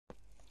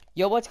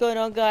Yo, what's going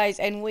on, guys?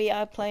 And we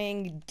are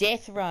playing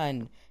Death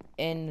Run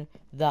in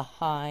the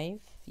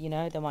Hive, you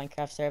know, the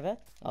Minecraft server,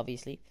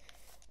 obviously.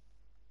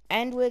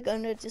 And we're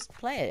gonna just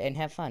play it and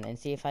have fun and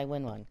see if I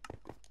win one.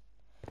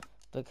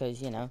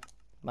 Because, you know,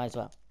 might as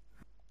well.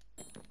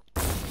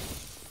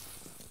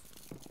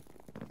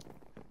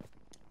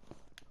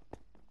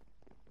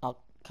 Oh,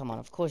 come on,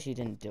 of course you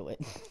didn't do it.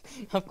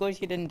 Of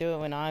course you didn't do it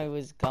when I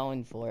was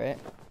going for it.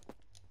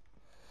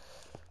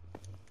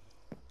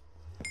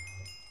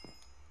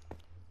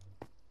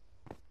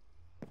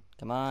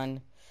 Come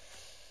on.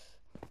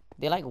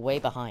 They're like way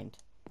behind.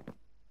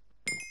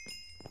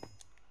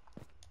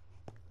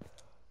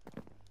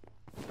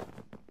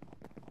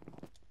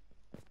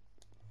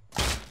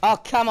 Oh,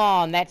 come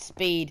on! That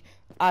speed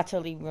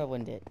utterly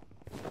ruined it.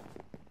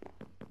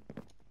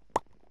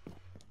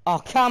 Oh,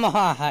 come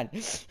on!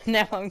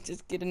 Now I'm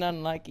just getting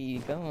unlucky.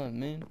 Come on,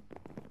 man.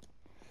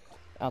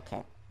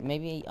 Okay.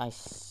 Maybe I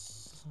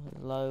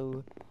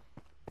slow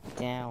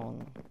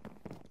down.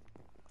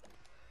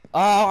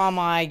 Oh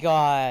my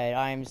god!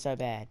 I am so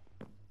bad.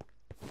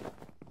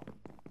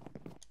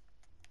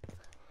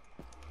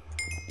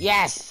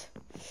 Yes!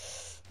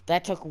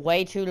 That took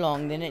way too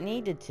long than it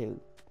needed to.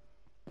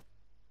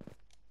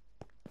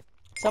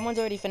 Someone's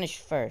already finished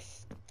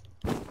first.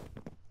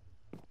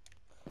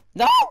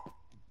 No!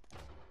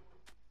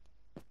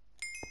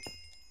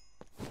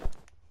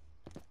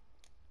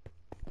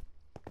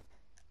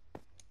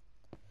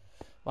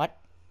 What?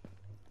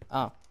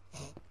 Oh.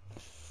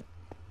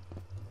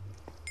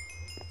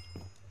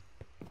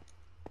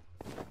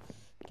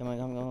 Come on,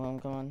 come on,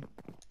 come on.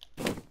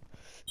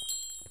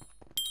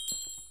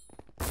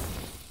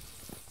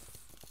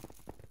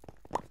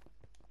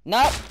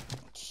 No!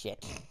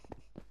 Shit.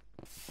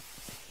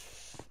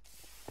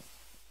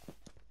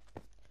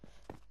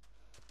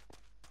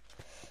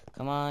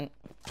 Come on.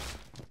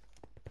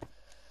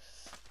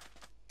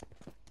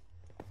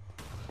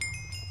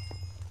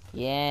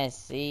 Yeah,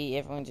 see,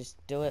 everyone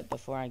just do it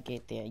before I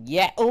get there.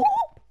 Yeah. Oh!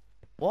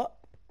 What?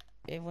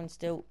 Everyone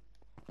still...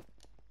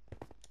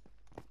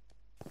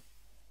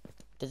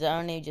 Does it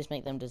only just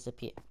make them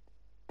disappear?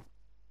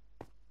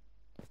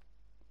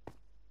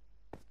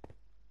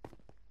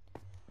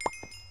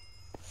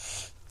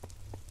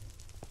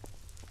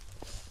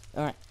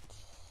 Alright.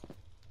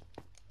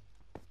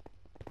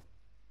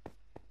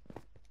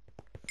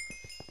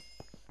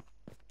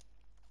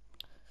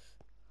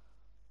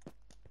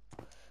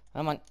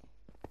 Come on.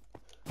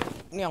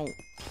 No.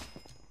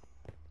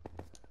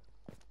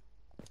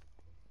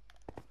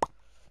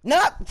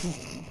 No!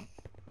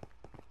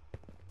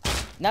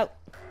 No!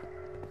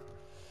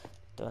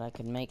 Thought I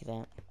could make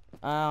that.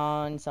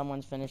 Oh, and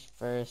someone's finished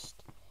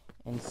first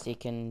and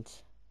second.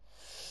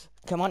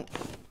 Come on.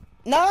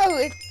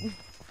 No!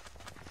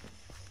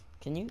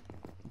 Can you?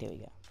 There we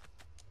go.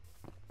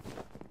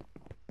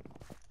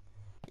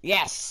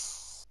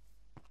 Yes!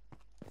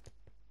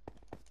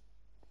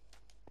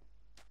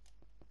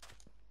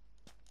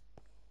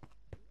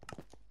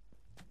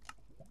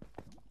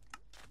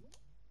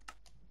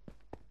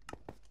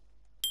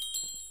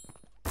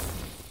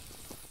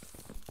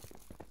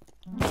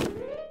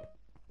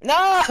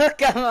 No!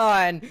 Come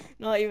on!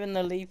 Not even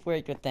the leaf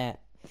worked with that.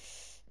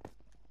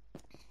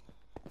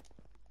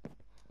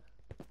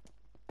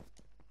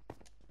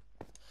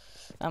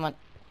 Come on.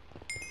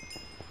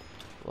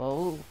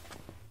 Whoa.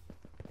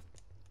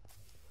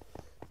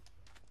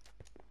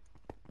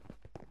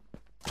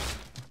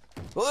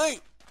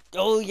 Wait!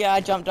 Oh yeah,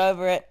 I jumped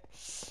over it.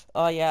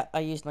 Oh yeah, I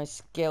used my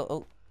skill.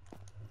 Oh.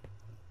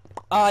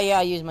 Oh yeah,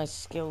 I used my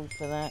skill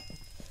for that.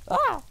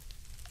 Ah!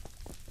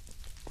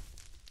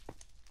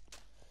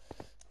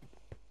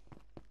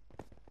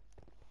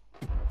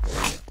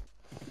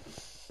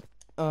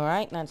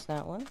 Alright, that's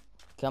that one.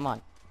 Come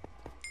on.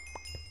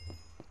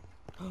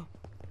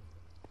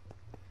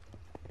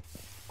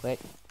 Quick,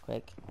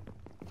 quick,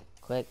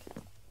 quick,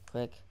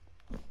 quick,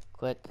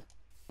 quick.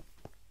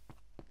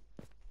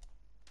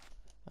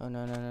 Oh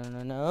no, no, no,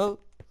 no, no.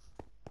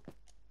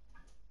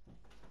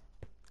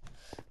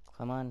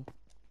 Come on.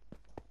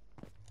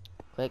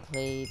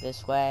 Quickly,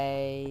 this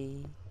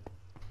way.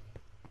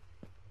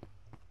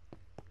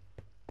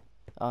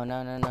 Oh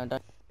no, no, no,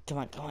 don't. Come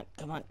on, come on,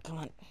 come on, come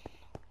on.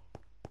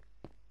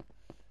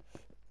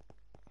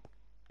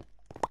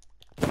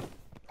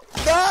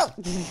 No!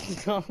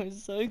 I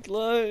was so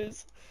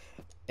close.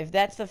 If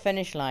that's the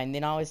finish line,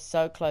 then I was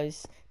so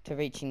close to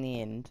reaching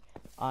the end.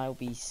 I'll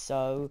be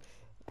so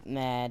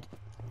mad.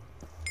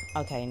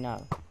 Okay,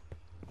 no.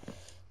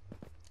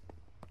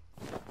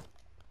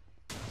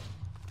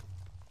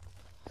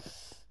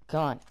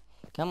 Come on.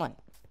 Come on.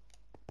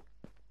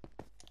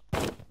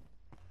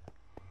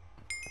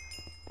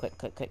 Quick,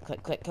 quick, quick,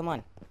 quick, quick, come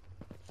on.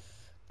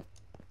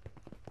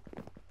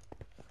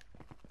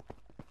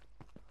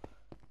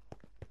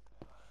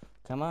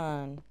 Come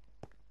on.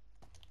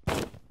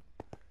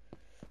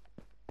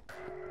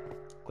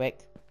 Quick.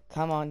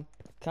 Come on.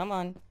 Come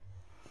on.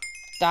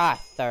 Ah,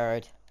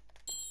 third.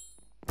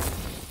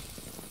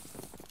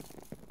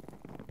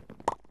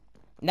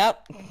 Nope.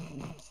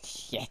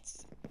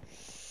 Shit.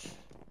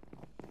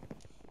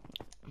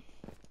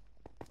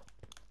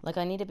 Like,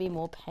 I need to be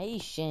more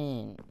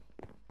patient.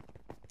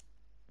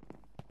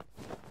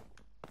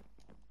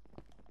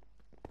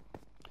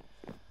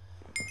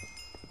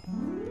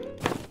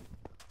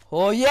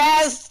 Oh,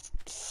 yes!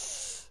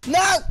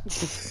 No!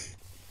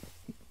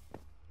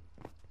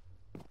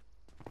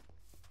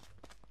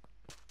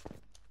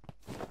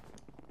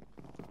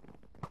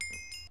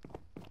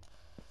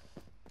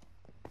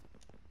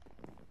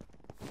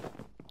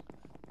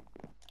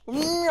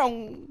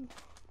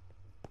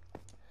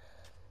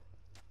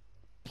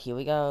 Here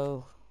we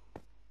go.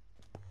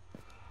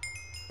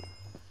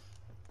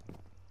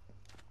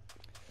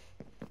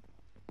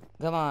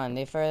 Come on,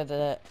 they're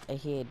further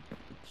ahead.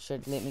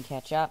 Should let me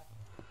catch up.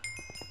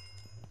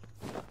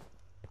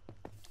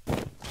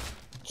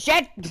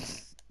 Shit!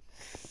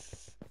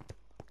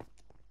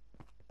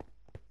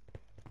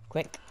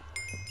 Quick.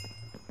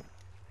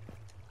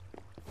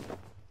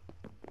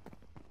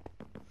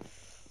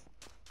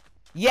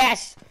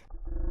 Yes!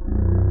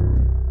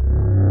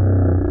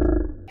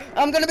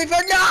 I'm gonna be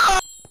first. No!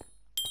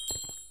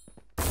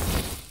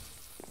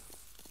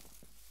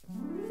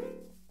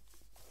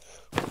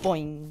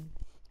 Boing.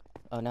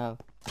 Oh no.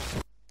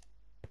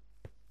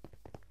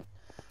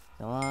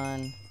 Come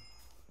on.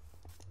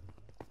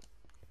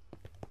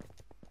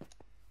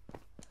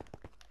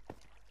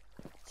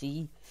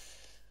 See?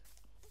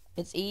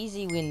 It's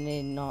easy when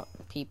they're not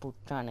people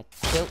trying to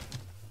kill.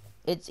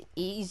 It's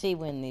easy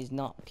when there's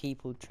not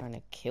people trying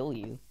to kill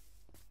you.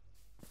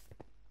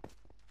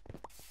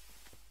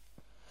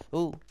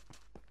 Ooh.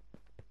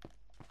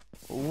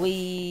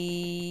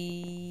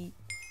 Wee.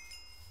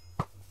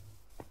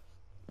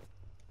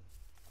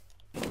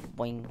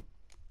 Boing.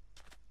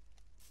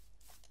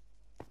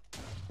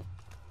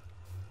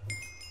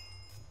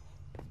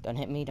 Don't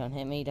hit me, don't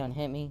hit me, don't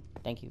hit me.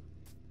 Thank you.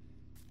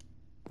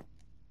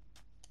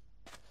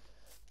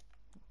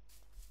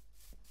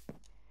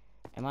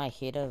 Am I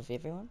ahead of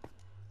everyone?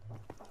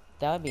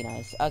 That would be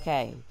nice.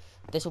 Okay.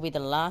 This will be the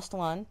last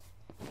one.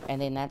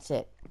 And then that's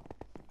it.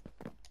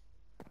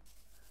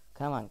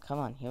 Come on, come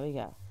on. Here we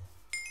go.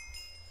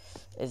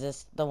 Is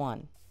this the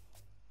one?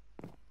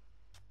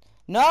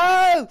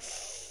 No!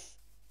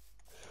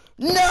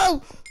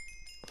 No!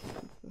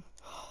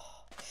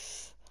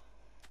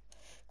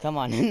 Come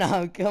on,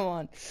 no, come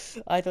on.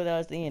 I thought that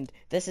was the end.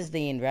 This is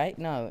the end, right?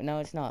 No, no,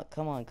 it's not.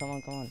 Come on, come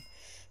on, come on.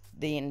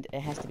 The end,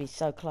 it has to be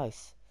so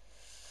close.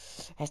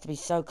 It has to be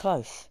so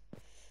close.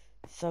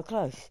 So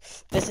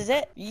close. This is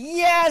it?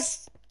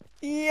 Yes!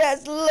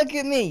 Yes, look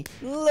at me.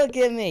 Look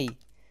at me.